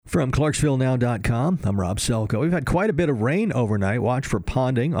From ClarksvilleNow.com, I'm Rob Selko. We've had quite a bit of rain overnight. Watch for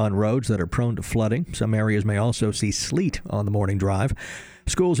ponding on roads that are prone to flooding. Some areas may also see sleet on the morning drive.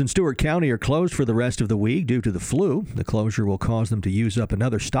 Schools in Stewart County are closed for the rest of the week due to the flu. The closure will cause them to use up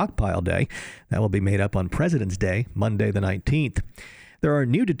another stockpile day. That will be made up on President's Day, Monday the 19th. There are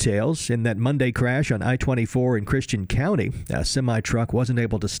new details in that Monday crash on I-24 in Christian County. A semi-truck wasn't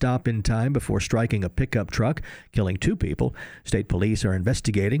able to stop in time before striking a pickup truck, killing 2 people. State police are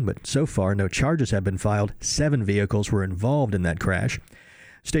investigating, but so far no charges have been filed. 7 vehicles were involved in that crash.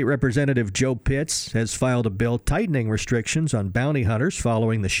 State Representative Joe Pitts has filed a bill tightening restrictions on bounty hunters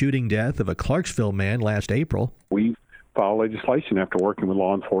following the shooting death of a Clarksville man last April. We filed legislation after working with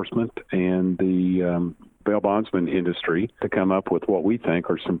law enforcement and the bail bondsman industry to come up with what we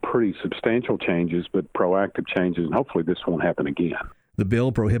think are some pretty substantial changes, but proactive changes, and hopefully this won't happen again. The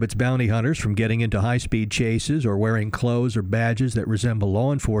bill prohibits bounty hunters from getting into high-speed chases or wearing clothes or badges that resemble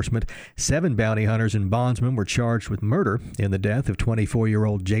law enforcement. 7 bounty hunters and bondsmen were charged with murder in the death of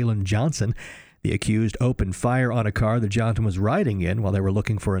 24-year-old Jalen Johnson. The accused opened fire on a car that Johnson was riding in while they were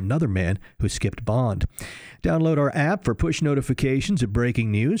looking for another man who skipped bond. Download our app for push notifications of breaking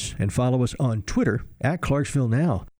news and follow us on Twitter @ClarksvilleNow.